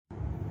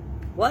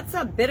What's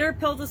a bitter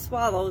pill to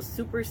swallow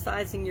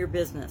supersizing your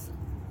business?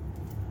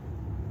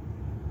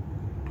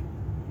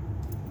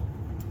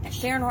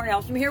 Sharon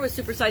Horton-Elstrom here with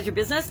Supersize Your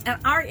Business, and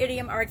our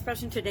idiom, our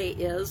expression today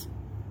is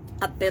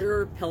a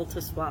bitter pill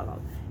to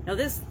swallow. Now,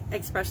 this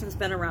expression has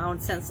been around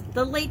since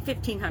the late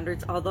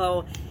 1500s,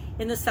 although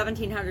in the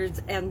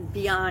 1700s and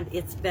beyond,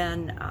 it's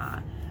been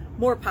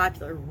more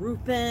popular.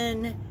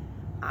 Rupin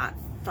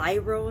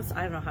Thyros,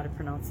 I don't know how to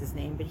pronounce his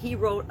name, but he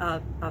wrote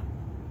a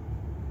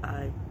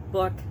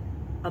book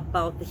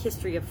about the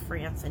history of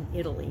France and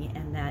Italy,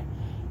 and that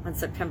on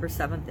September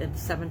 7th of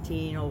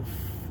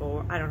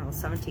 1704, I don't know,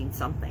 17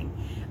 something,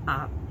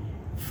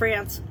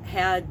 France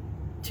had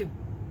to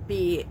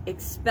be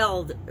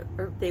expelled,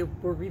 or they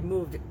were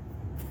removed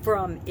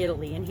from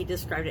Italy, and he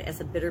described it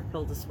as a bitter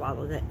pill to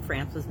swallow, that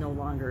France was no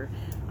longer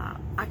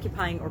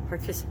occupying or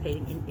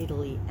participating in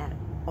Italy at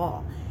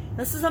all.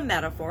 This is a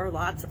metaphor.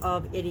 Lots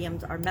of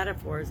idioms are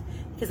metaphors,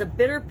 because a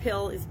bitter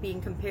pill is being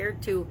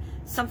compared to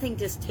something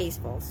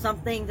distasteful,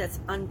 something that's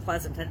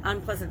unpleasant, an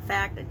unpleasant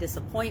fact, a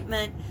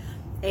disappointment,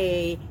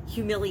 a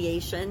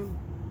humiliation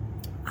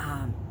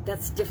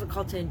that's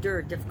difficult to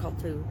endure, difficult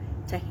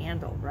to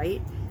handle,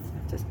 right?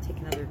 Just take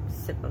another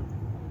sip of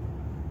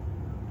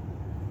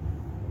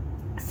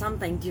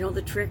something. Do you know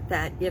the trick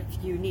that if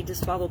you need to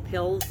swallow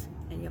pills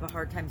and you have a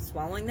hard time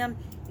swallowing them,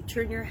 you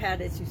turn your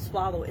head as you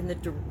swallow in the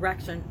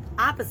direction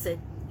opposite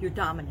your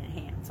dominant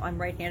hand. So I'm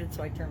right-handed,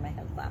 so I turn my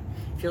head left.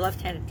 If you're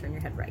left-handed, turn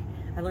your head right.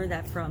 I learned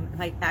that from,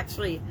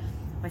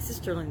 my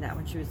sister learned that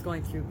when she was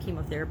going through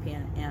chemotherapy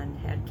and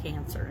had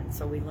cancer. And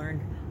so we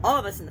learned, all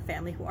of us in the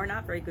family who are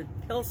not very good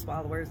pill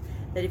swallowers,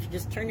 that if you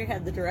just turn your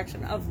head the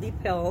direction of the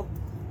pill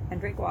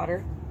and drink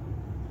water,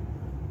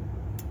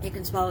 you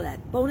can swallow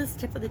that. Bonus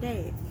tip of the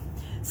day.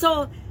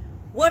 So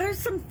what are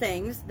some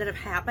things that have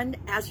happened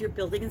as you're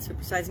building and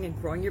supersizing and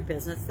growing your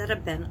business that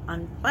have been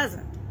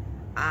unpleasant?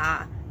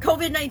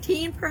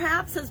 COVID-19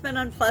 perhaps has been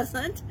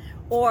unpleasant,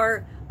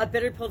 or a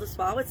bitter pill to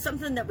swallow. It's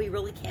something that we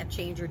really can't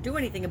change or do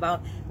anything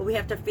about, but we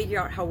have to figure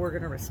out how we're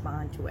going to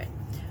respond to it.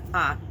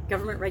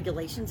 Government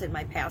regulations in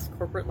my past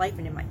corporate life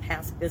and in my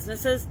past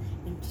businesses,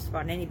 in just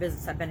about any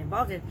business I've been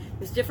involved in,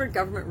 there's different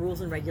government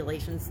rules and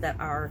regulations that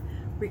are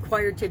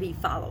required to be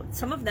followed.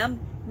 Some of them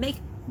make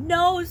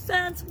no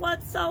sense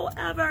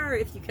whatsoever.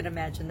 If you can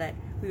imagine that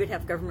we would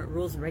have government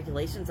rules and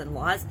regulations and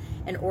laws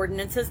and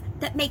ordinances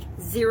that make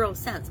zero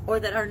sense, or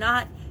that are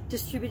not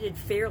distributed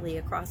fairly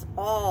across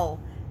all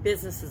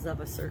businesses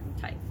of a certain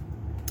type.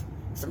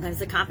 Sometimes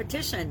the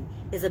competition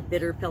is a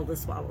bitter pill to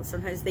swallow.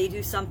 Sometimes they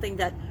do something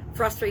that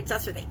frustrates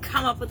us, or they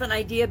come up with an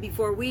idea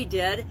before we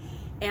did,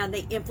 and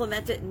they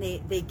implement it, and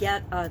they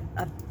get a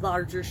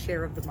larger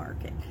share of the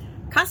market.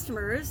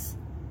 Customers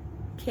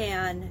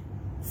can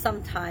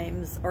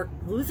sometimes, or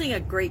losing a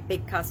great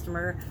big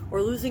customer,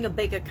 or losing a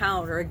big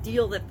account, or a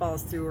deal that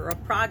falls through, or a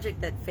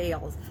project that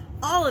fails,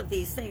 all of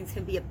these things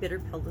can be a bitter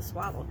pill to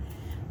swallow.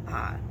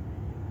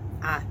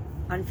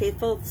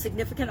 Unfaithful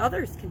significant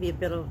others can be a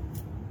bit of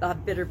a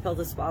bitter pill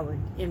to swallow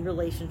in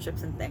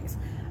relationships and things.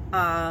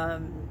 I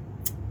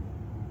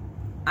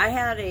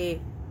had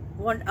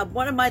one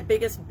of my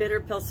biggest bitter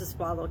pills to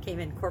swallow came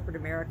in corporate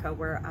America,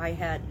 where I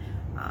had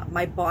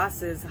my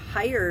bosses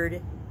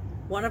hired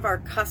one of our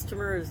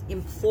customers'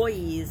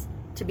 employees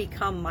to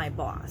become my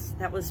boss.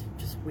 That was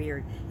just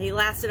weird. And he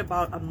lasted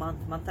about a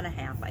month and a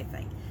half, I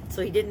think.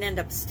 So he didn't end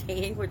up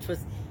staying, which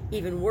was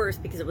even worse,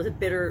 because it was a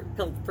bitter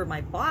pill for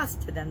my boss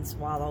to then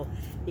swallow,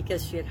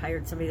 because she had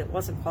hired somebody that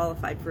wasn't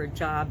qualified for a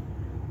job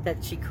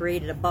that she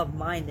created above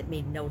mine that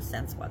made no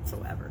sense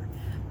whatsoever.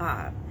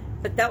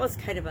 But that was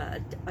kind of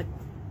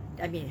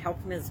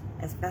helped him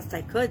as best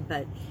I could,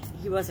 but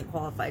he wasn't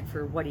qualified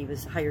for what he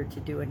was hired to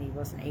do, and he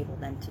wasn't able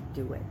then to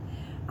do it.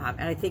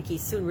 And I think he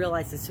soon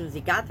realized, as soon as he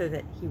got there,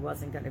 that he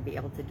wasn't going to be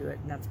able to do it,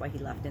 and that's why he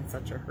left in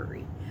such a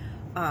hurry.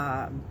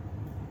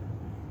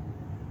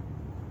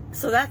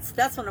 So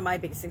that's one of my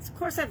biggest things. Of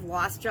course, I've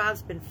lost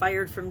jobs, been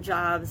fired from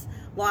jobs,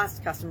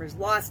 lost customers,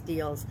 lost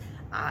deals,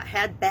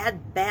 had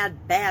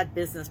bad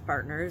business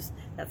partners.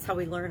 That's how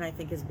we learn, I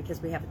think, is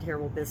because we have a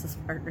terrible business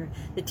partner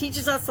that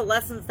teaches us the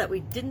lessons that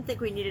we didn't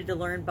think we needed to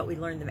learn, but we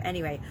learned them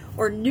anyway,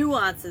 or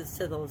nuances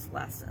to those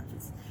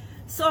lessons.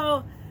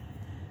 So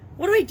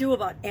what do I do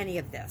about any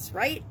of this,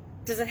 right?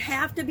 Does it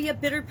have to be a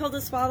bitter pill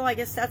to swallow? I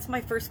guess that's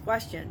my first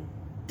question.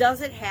 Does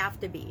it have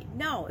to be?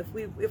 No. If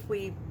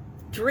we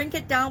drink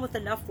it down with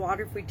enough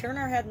water, if we turn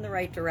our head in the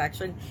right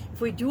direction, if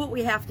we do what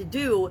we have to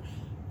do,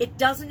 it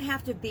doesn't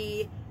have to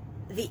be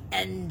the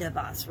end of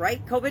us,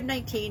 right?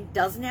 COVID-19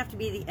 doesn't have to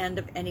be the end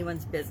of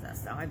anyone's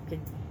business. Now, I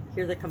can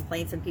hear the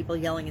complaints and people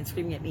yelling and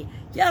screaming at me,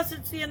 yes,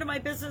 it's the end of my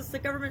business, the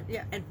government,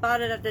 yeah, and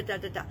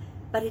da-da-da-da-da-da.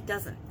 But it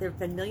doesn't. There have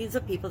been millions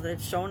of people that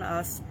have shown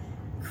us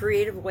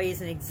creative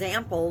ways and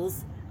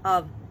examples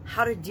of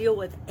how to deal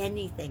with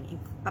anything,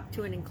 up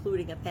to and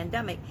including a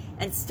pandemic,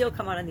 and still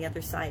come out on the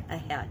other side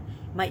ahead.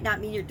 Might not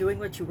mean you're doing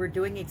what you were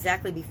doing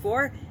exactly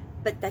before,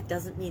 but that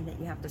doesn't mean that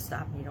you have to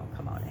stop and you don't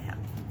come out ahead.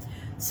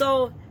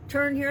 So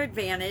turn your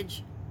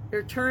advantage,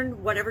 or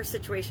turn whatever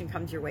situation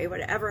comes your way,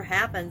 whatever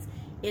happens,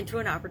 into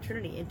an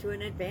opportunity, into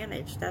an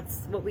advantage.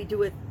 That's what we do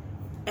with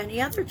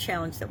any other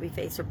challenge that we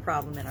face or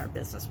problem in our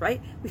business,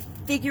 right? We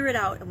figure it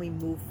out and we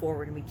move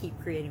forward and we keep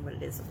creating what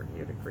it is that we're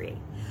here to create.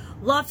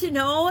 Love to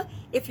know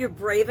if you're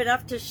brave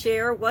enough to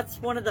share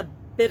what's one of the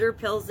bitter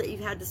pills that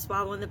you've had to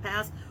swallow in the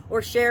past,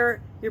 or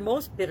share your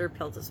most bitter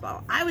pill to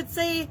swallow. I would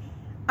say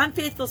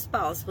unfaithful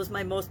spouse was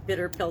my most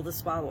bitter pill to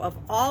swallow. Of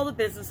all the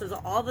businesses,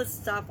 all the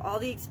stuff, all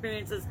the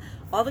experiences,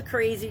 all the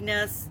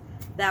craziness,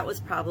 that was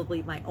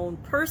probably my own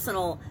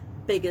personal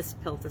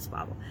biggest pill to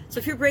swallow. So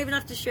if you're brave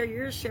enough to share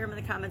yours, share them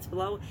in the comments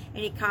below.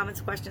 Any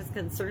comments, questions,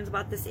 concerns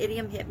about this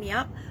idiom, hit me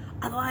up.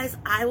 Otherwise,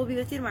 I will be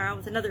with you tomorrow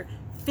with another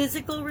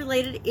physical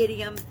related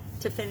idiom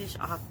to finish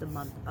off the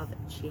month of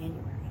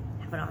January.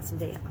 Have an awesome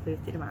day. I'll be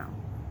with you tomorrow.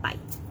 Bye.